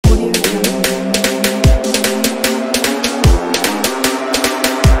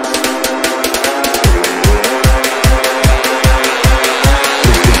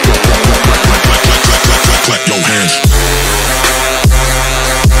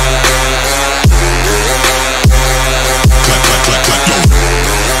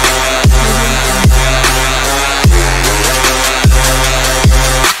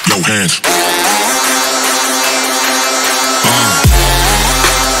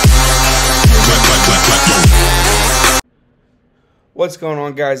What's going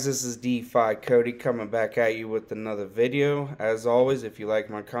on, guys? This is DeFi Cody coming back at you with another video. As always, if you like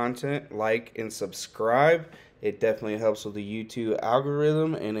my content, like and subscribe. It definitely helps with the YouTube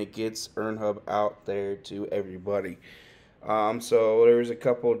algorithm and it gets Earnhub out there to everybody. So there was a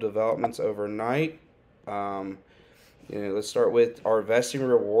couple of developments overnight. Um, let's start with our vesting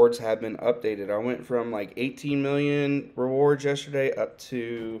rewards have been updated. I went from like 18 million rewards yesterday up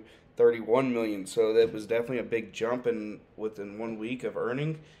to 31 million. So that was definitely a big jump in within 1 week of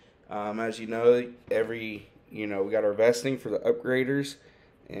earning. As you know, we got our vesting for the upgraders,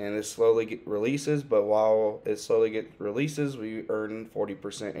 and it slowly get releases. But while it slowly gets releases, we earn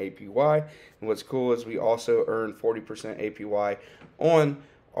 40% APY. And what's cool is we also earn 40% APY on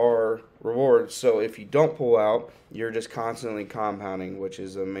our rewards. So if you don't pull out, you're just constantly compounding, which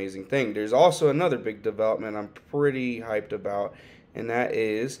is an amazing thing. There's also another big development I'm pretty hyped about, and that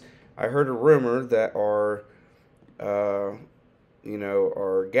is I heard a rumor that our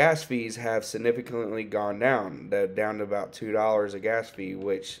gas fees have significantly gone down. Down to about $2 a gas fee,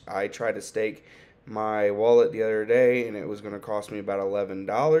 which I tried to stake my wallet the other day, and it was going to cost me about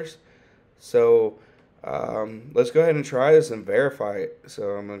 $11. So let's go ahead and try this and verify it.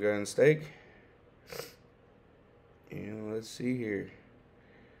 So I'm going to go ahead and stake. And let's see here.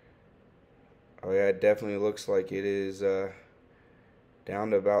 Oh yeah, it definitely looks like it is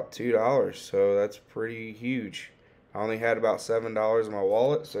down to about $2. So that's pretty huge. I only had about $7 in my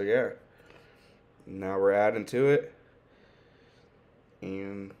wallet, so yeah. Now we're adding to it.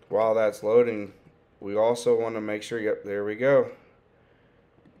 And while that's loading, we also want to make sure, yep, there we go.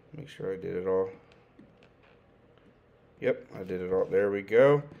 Make sure I did it all. Yep, I did it all. There we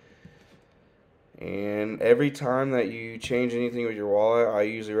go. And every time that you change anything with your wallet, I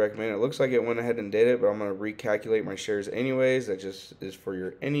usually recommend it. It looks like it went ahead and did it, but I'm going to recalculate my shares anyways. That just is for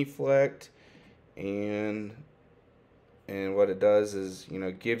your AnyFlect. And what it does is,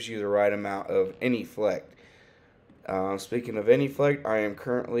 gives you the right amount of AnyFlect. Speaking of AnyFlect, I am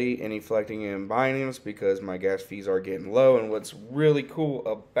currently AnyFlecting in Binance because my gas fees are getting low. And what's really cool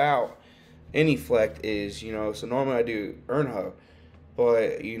about AnyFlect is, so normally I do Earnhub.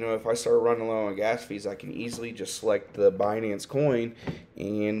 But, if I start running low on gas fees, I can easily just select the Binance coin,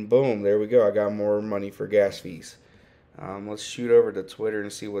 and boom, there we go. I got more money for gas fees. Let's shoot over to Twitter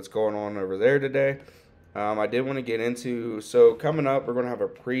and see what's going on over there today. I did want to get into, so coming up, we're going to have a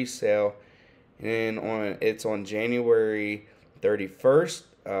pre-sale, and it's on January 31st.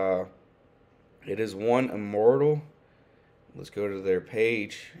 It is One Immortal. Let's go to their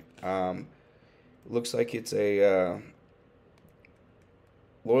page. Looks like it's a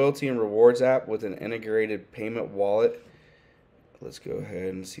loyalty and rewards app with an integrated payment wallet. Let's go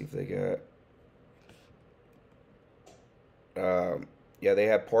ahead and see if they got they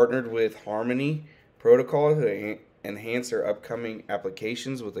have partnered with Harmony Protocol to enhance their upcoming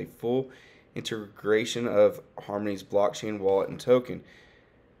applications with a full integration of Harmony's blockchain wallet and token.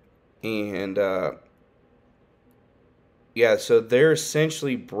 And so they're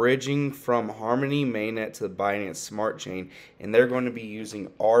essentially bridging from Harmony mainnet to the Binance Smart Chain, and they're going to be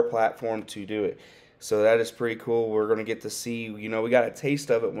using our platform to do it. So that is pretty cool. We're going to get to see, we got a taste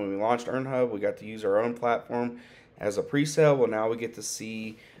of it when we launched Earnhub. We got to use our own platform as a pre-sale. Well, now we get to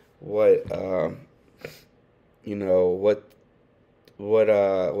see what else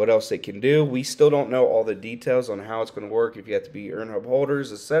it can do. We still don't know all the details on how it's going to work, if you have to be Earnhub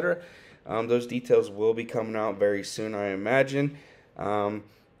holders, etc. Those details will be coming out very soon, I imagine. I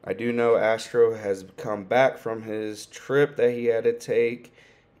do know Astro has come back from his trip that he had to take,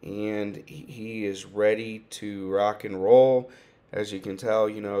 and he is ready to rock and roll. As you can tell,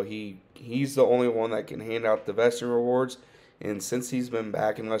 he's the only one that can hand out the vesting rewards. And since he's been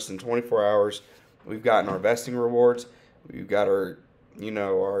back in less than 24 hours, we've gotten our vesting rewards. We've got our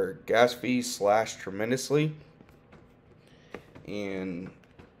gas fees slashed tremendously. And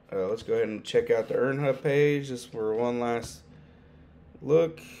let's go ahead and check out the Earnhub page just for one last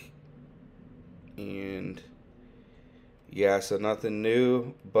look. And yeah, so nothing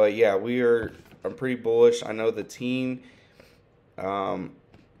new, but yeah, I'm pretty bullish. I know the team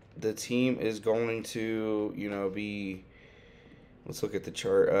is going to be, let's look at the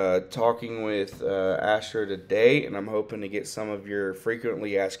chart, talking with Astro today, and I'm hoping to get some of your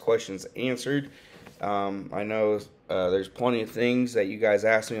frequently asked questions answered. I know there's plenty of things that you guys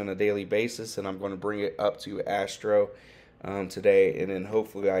ask me on a daily basis, and I'm going to bring it up to Astro today, and then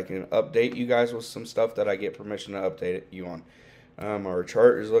hopefully I can update you guys with some stuff that I get permission to update you on. Our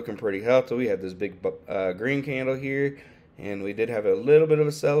chart is looking pretty healthy. We have this big green candle here, and we did have a little bit of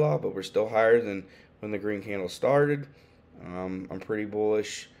a sell-off, but we're still higher than when the green candle started. I'm pretty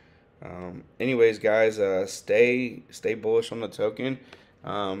bullish Anyways, guys, stay bullish on the token.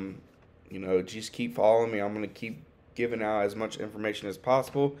 Just keep following me. I'm gonna keep giving out as much information as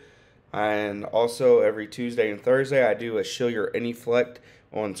possible. And also every Tuesday and Thursday, I do a Shill Your Anyflect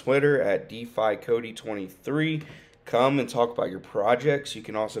on Twitter at DeFiCody23. Come and talk about your projects. You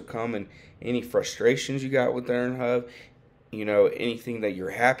can also come and any frustrations you got with the Earnhub, anything that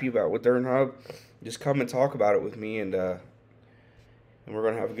you're happy about with the Earnhub, just come and talk about it with me, and we're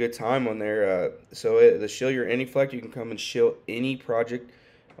going to have a good time on there. The Shill Your Anyflect, you can come and shill any project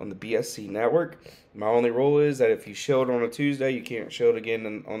on the BSC network. My only rule is that if you shill it on a Tuesday, you can't shill it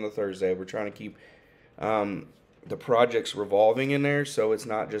again on the Thursday. We're trying to keep the projects revolving in there, so it's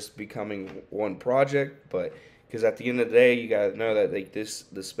not just becoming one project, but because at the end of the day, you got to know that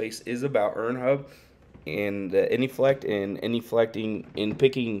the space is about Earnhub and Anyflect and Anyflecting and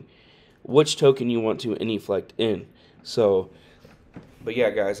picking which token you want to Anyflect in. But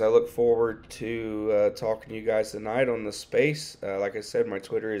yeah, guys, I look forward to talking to you guys tonight on the space. Like I said, my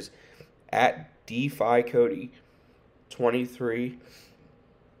Twitter is at DeFiCody23.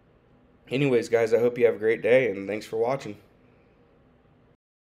 Anyways, guys, I hope you have a great day, and thanks for watching.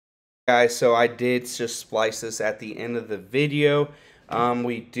 Guys, so I did just splice this at the end of the video.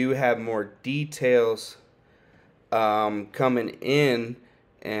 We do have more details coming in,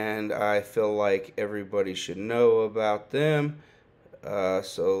 and I feel like everybody should know about them.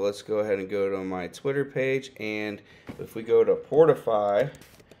 So let's go ahead and go to my Twitter page, and if we go to Portify,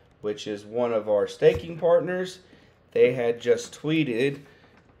 which is one of our staking partners, they had just tweeted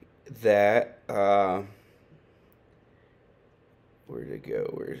that where'd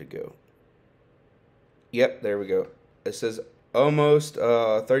it go? Yep, there we go. It says almost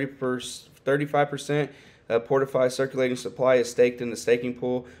 35% of Portify circulating supply is staked in the staking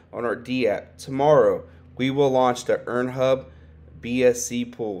pool on our D app. Tomorrow, we will launch the Earnhub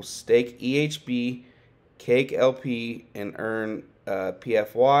BSC pool. Stake EHB, cake LP, and earn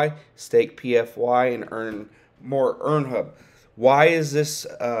PFY. Stake PFY and earn more Earnhub. Why is this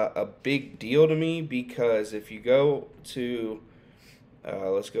a big deal to me? Because if you go to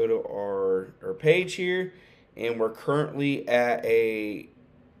let's go to our page here, and we're currently at a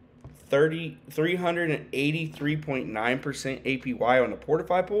 383.9% APY on the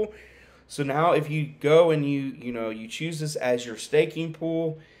Portify pool. So now if you go and you choose this as your staking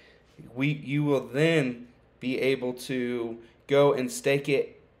pool, you will then be able to go and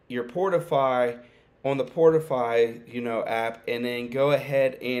stake your Portify on the Portify app, and then go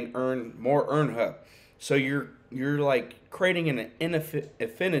ahead and earn more Earnhub. So you're like creating an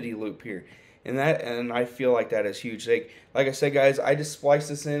infinity loop here, and I feel like that is huge. Like I said, guys, I just spliced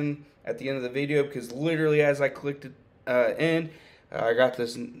this in at the end of the video because literally as I clicked it in, I got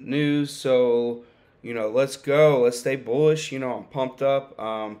this news. So let's go, let's stay bullish. I'm pumped up.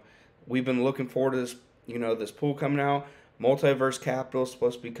 We've been looking forward to this this pool coming out. Multiverse Capital is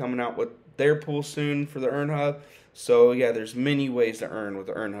supposed to be coming out with their pool soon for the Earnhub. So yeah, there's many ways to earn with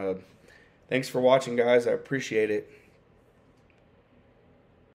the Earnhub. Thanks for watching, guys. I appreciate it.